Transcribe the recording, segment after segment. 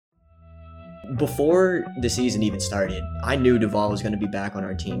before the season even started, I knew Duvall was going to be back on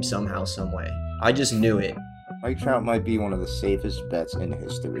our team somehow, some way. I just knew it. Mike Trout might be one of the safest bets in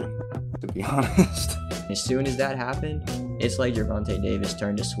history, to be honest. As soon as that happened, it's like Gervonta Davis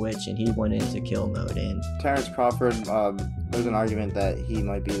turned a switch and he went into kill mode. And Terrence Crawford, there's an argument that he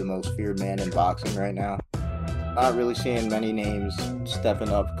might be the most feared man in boxing right now. Not really seeing many names stepping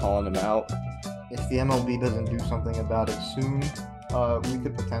up, calling him out. If the MLB doesn't do something about it soon, we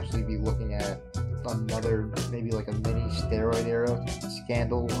could potentially be looking at another, maybe like a mini steroid era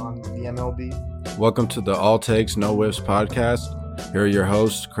scandal on the MLB. Welcome to the All Takes No Whiffs podcast. Here are your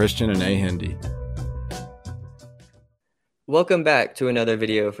hosts, Christian and A. Hindi. welcome back to another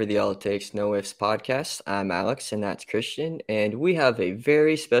video for the All Takes No Whiffs podcast. I'm Alex and that's Christian, and we have a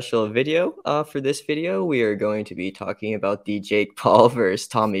very special video. For this video, we are going to be talking about the Jake Paul versus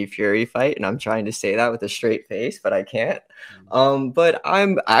Tommy Fury fight, and I'm trying to say that with a straight face, but I can't. But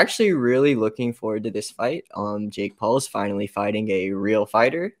I'm actually really looking forward to this fight. Jake Paul is finally fighting a real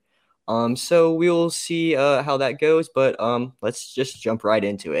fighter. So we'll see how that goes, but let's just jump right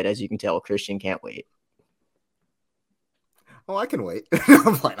into it. As you can tell, Christian can't wait. Oh, I can wait.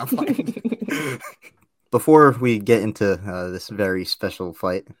 I'm fine. Before we get into this very special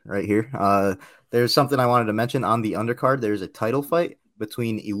fight right here, there's something I wanted to mention on the undercard. There's a title fight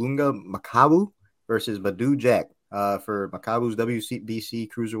between Ilunga Makabu versus Badou Jack for Makabu's WBC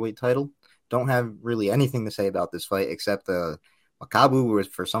Cruiserweight title. Don't have really anything to say about this fight except Makabu was,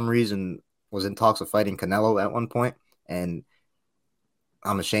 for some reason, was in talks of fighting Canelo at one point, and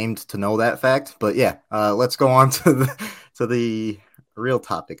I'm ashamed to know that fact. But yeah, let's go on to the real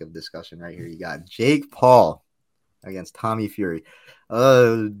topic of discussion right here. You got Jake Paul against Tommy Fury.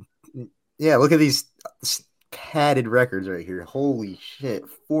 Yeah, look at these padded records right here. Holy shit,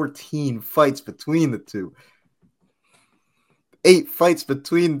 14 fights between the two. 8 fights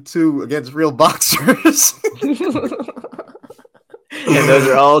between the two against real boxers. And those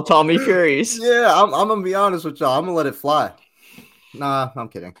are all Tommy Fury's. Yeah, I'm gonna be honest with y'all. I'm gonna let it fly. Nah, I'm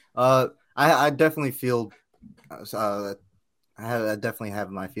kidding. I definitely feel. I definitely have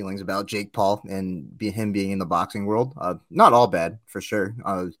my feelings about Jake Paul and him being in the boxing world. Not all bad for sure.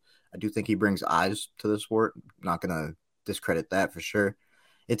 I do think he brings eyes to the sport. Not gonna discredit that for sure.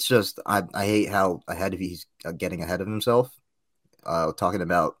 It's just I hate how he's getting ahead of himself. Talking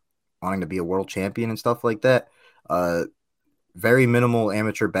about wanting to be a world champion and stuff like that. Very minimal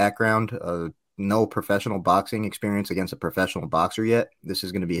amateur background. No professional boxing experience against a professional boxer yet. This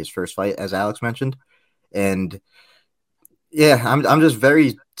is going to be his first fight, as Alex mentioned. And yeah, I'm just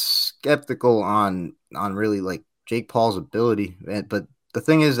very skeptical on really like Jake Paul's ability. But the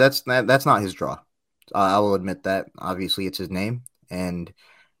thing is, that's not his draw. I will admit that. Obviously, it's his name, and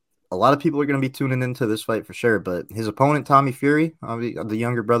a lot of people are going to be tuning into this fight for sure. But his opponent, Tommy Fury, the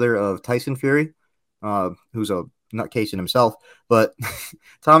younger brother of Tyson Fury, who's a nutcase in himself, but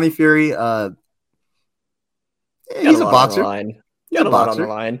Tommy Fury, he's a boxer. Got a lot on the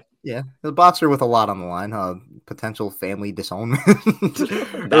line. Yeah, a boxer with a lot on the line. Potential family disownment.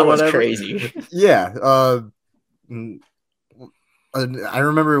 That was crazy. Yeah. I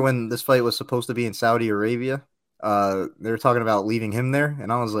remember when this fight was supposed to be in Saudi Arabia. They were talking about leaving him there,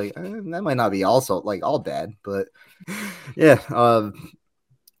 and I was like, that might not be also like all bad, but yeah.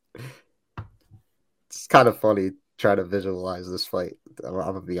 It's kind of funny trying to visualize this fight. I'm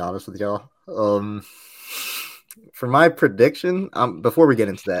gonna be honest with y'all. For my prediction, before we get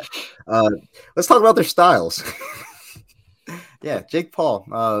into that, let's talk about their styles. Yeah, Jake Paul.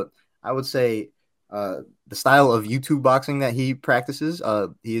 I would say the style of YouTube boxing that he practices.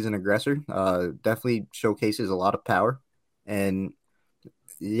 He is an aggressor. Definitely showcases a lot of power, and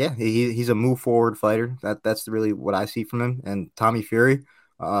yeah, he's a move forward fighter. That's really what I see from him. And Tommy Fury,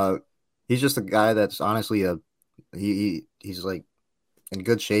 he's just a guy that's honestly he's like in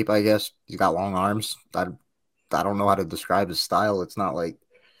good shape, I guess. He's got long arms. I don't know how to describe his style. It's not like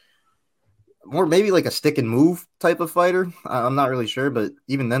more maybe like a stick and move type of fighter. I'm not really sure, but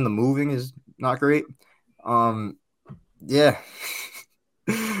even then the moving is not great. Yeah.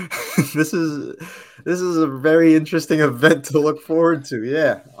 This is a very interesting event to look forward to.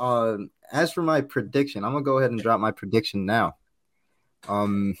 Yeah. As for my prediction, I'm gonna go ahead and drop my prediction now.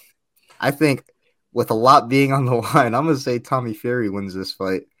 I think with a lot being on the line, I'm gonna say Tommy Fury wins this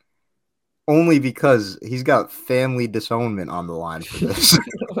fight. Only because he's got family disownment on the line for this.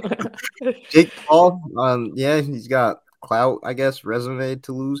 Jake Paul, yeah, he's got clout, I guess, resume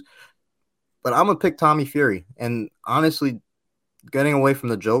to lose. But I'm going to pick Tommy Fury. And honestly, getting away from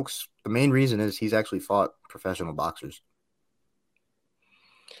the jokes, the main reason is he's actually fought professional boxers.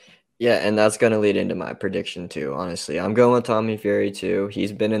 Yeah, and that's going to lead into my prediction too, honestly. I'm going with Tommy Fury too.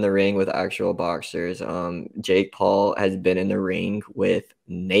 He's been in the ring with actual boxers. Jake Paul has been in the ring with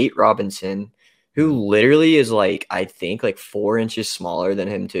Nate Robinson, who literally is like, I think like 4 inches smaller than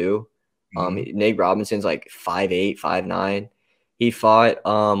him too. Nate Robinson's like 5'8", 5'9". He fought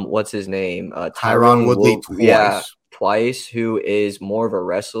what's his name? Tyron Woodley twice. Yeah, twice, who is more of a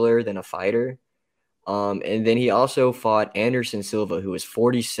wrestler than a fighter. And then he also fought Anderson Silva, who was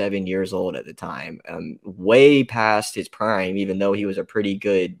 47 years old at the time, way past his prime, even though he was a pretty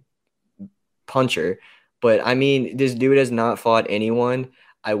good puncher. But I mean, this dude has not fought anyone.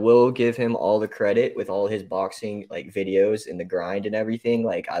 I will give him all the credit with all his boxing like videos and the grind and everything.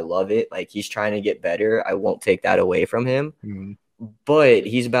 Like, I love it. Like, he's trying to get better. I won't take that away from him. But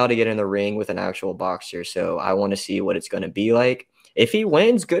he's about to get in the ring with an actual boxer. So I want to see what it's going to be like. If he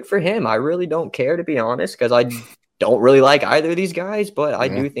wins, good for him. I really don't care, to be honest, because I don't really like either of these guys. But I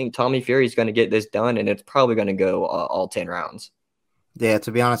do think Tommy Fury is going to get this done, and it's probably going to go all 10 rounds. Yeah,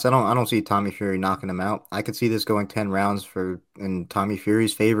 to be honest, I don't see Tommy Fury knocking him out. I could see this going 10 rounds in Tommy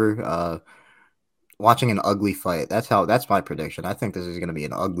Fury's favor. Watching an ugly fight. That's my prediction. I think this is going to be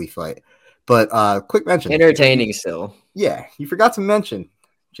an ugly fight. But quick mention. Entertaining still. Yeah, you forgot to mention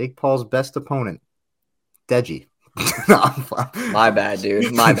Jake Paul's best opponent, Deji. My bad,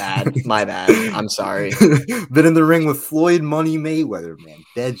 dude. My bad. I'm sorry. Been in the ring with Floyd Money Mayweather, man.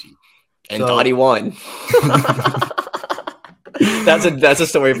 Deji. And thought he won. That's a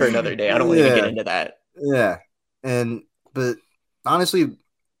story for another day. I don't want to get into that. Yeah. But honestly,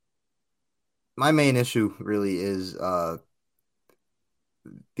 my main issue really is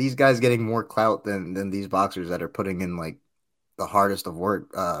these guys getting more clout than these boxers that are putting in like the hardest of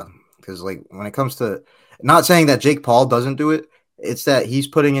work. Because like when it comes to, not saying that Jake Paul doesn't do it, it's that he's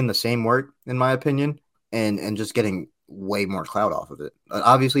putting in the same work, in my opinion, and just getting way more clout off of it.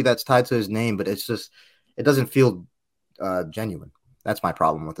 Obviously, that's tied to his name, but it doesn't feel genuine. That's my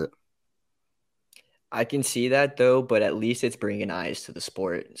problem with it. I can see that though, but at least it's bringing eyes to the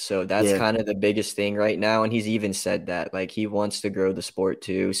sport. So that's kind of the biggest thing right now. And he's even said that, like, he wants to grow the sport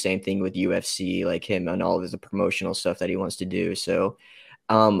too. Same thing with UFC, like him and all of the promotional stuff that he wants to do. So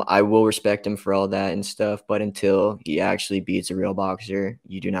I will respect him for all that and stuff. But until he actually beats a real boxer,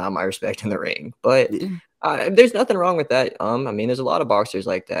 you do not have my respect in the ring. But there's nothing wrong with that. I mean, there's a lot of boxers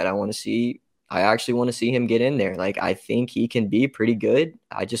like that. I actually want to see him get in there. Like, I think he can be pretty good.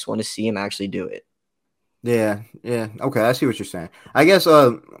 I just want to see him actually do it. Yeah. Okay, I see what you're saying. I guess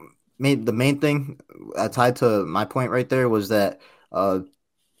the main thing tied to my point right there was that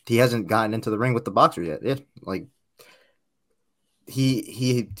he hasn't gotten into the ring with the boxer yet. Yeah, like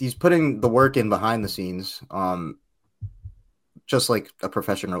he's putting the work in behind the scenes, just like a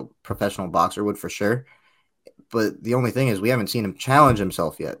professional boxer would for sure. But the only thing is we haven't seen him challenge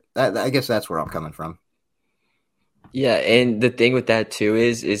himself yet. I guess that's where I'm coming from. Yeah, and the thing with that too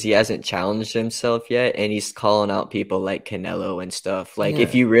is he hasn't challenged himself yet, and he's calling out people like Canelo and stuff. Like,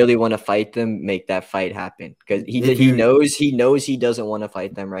 if you really want to fight them, make that fight happen, because he knows he doesn't want to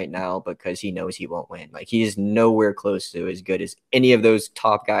fight them right now because he knows he won't win. Like, he is nowhere close to as good as any of those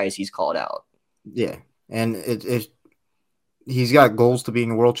top guys he's called out. Yeah, and he's got goals to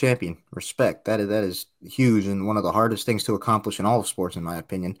being a world champion. Respect. That is huge and one of the hardest things to accomplish in all of sports, in my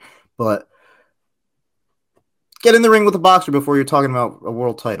opinion. But get in the ring with a boxer before you're talking about a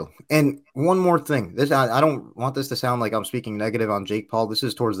world title. And one more thing. I don't want this to sound like I'm speaking negative on Jake Paul. This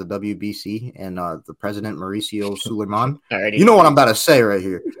is towards the WBC and the president, Mauricio Suleiman. You know what I'm about to say right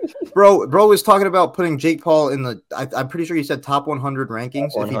here. Bro is talking about putting Jake Paul in the I'm pretty sure he said top 100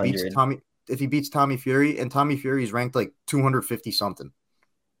 rankings 100. if he beats Tommy Fury, and Tommy Fury is ranked like 250 something.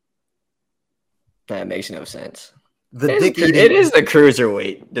 That makes no sense. It is the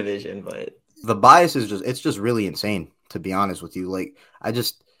cruiserweight division, but the bias is just really insane, to be honest with you. Like, that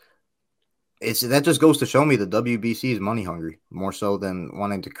just goes to show me the WBC is money hungry more so than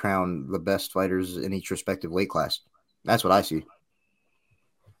wanting to crown the best fighters in each respective weight class. That's what I see.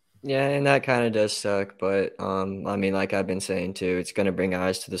 Yeah, and that kind of does suck, but I mean, like I've been saying too, it's going to bring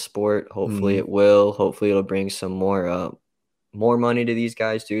eyes to the sport. Hopefully it will. Hopefully it'll bring some more money to these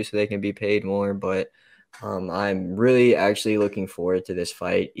guys too, so they can be paid more. But I'm really actually looking forward to this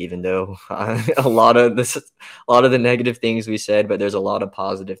fight, even though a lot of the negative things we said, but there's a lot of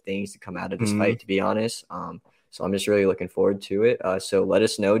positive things to come out of this fight, to be honest. So I'm just really looking forward to it. So let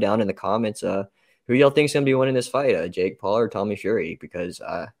us know down in the comments who y'all think's gonna be winning this fight, Jake Paul or Tommy Fury, because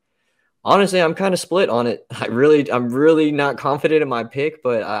honestly, I'm kind of split on it. I'm really not confident in my pick,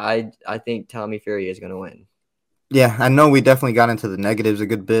 but I think Tommy Fury is gonna win. Yeah, I know we definitely got into the negatives a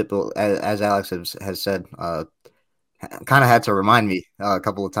good bit, but as Alex has said, kind of had to remind me a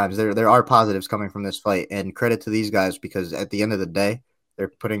couple of times. There are positives coming from this fight, and credit to these guys because at the end of the day,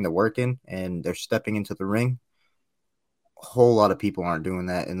 they're putting the work in and they're stepping into the ring. A whole lot of people aren't doing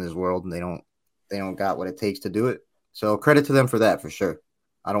that in this world, and they don't got what it takes to do it. So credit to them for that for sure.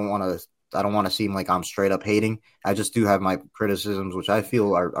 I don't want to seem like I'm straight up hating. I just do have my criticisms, which I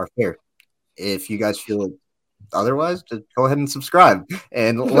feel are fair. If you guys feel otherwise, just go ahead and subscribe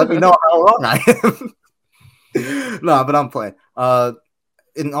and let me know how wrong I am. No, but I'm playing.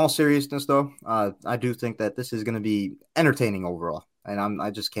 In all seriousness, though, I do think that this is going to be entertaining overall, and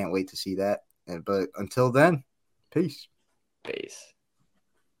I just can't wait to see that. But until then, peace. Peace.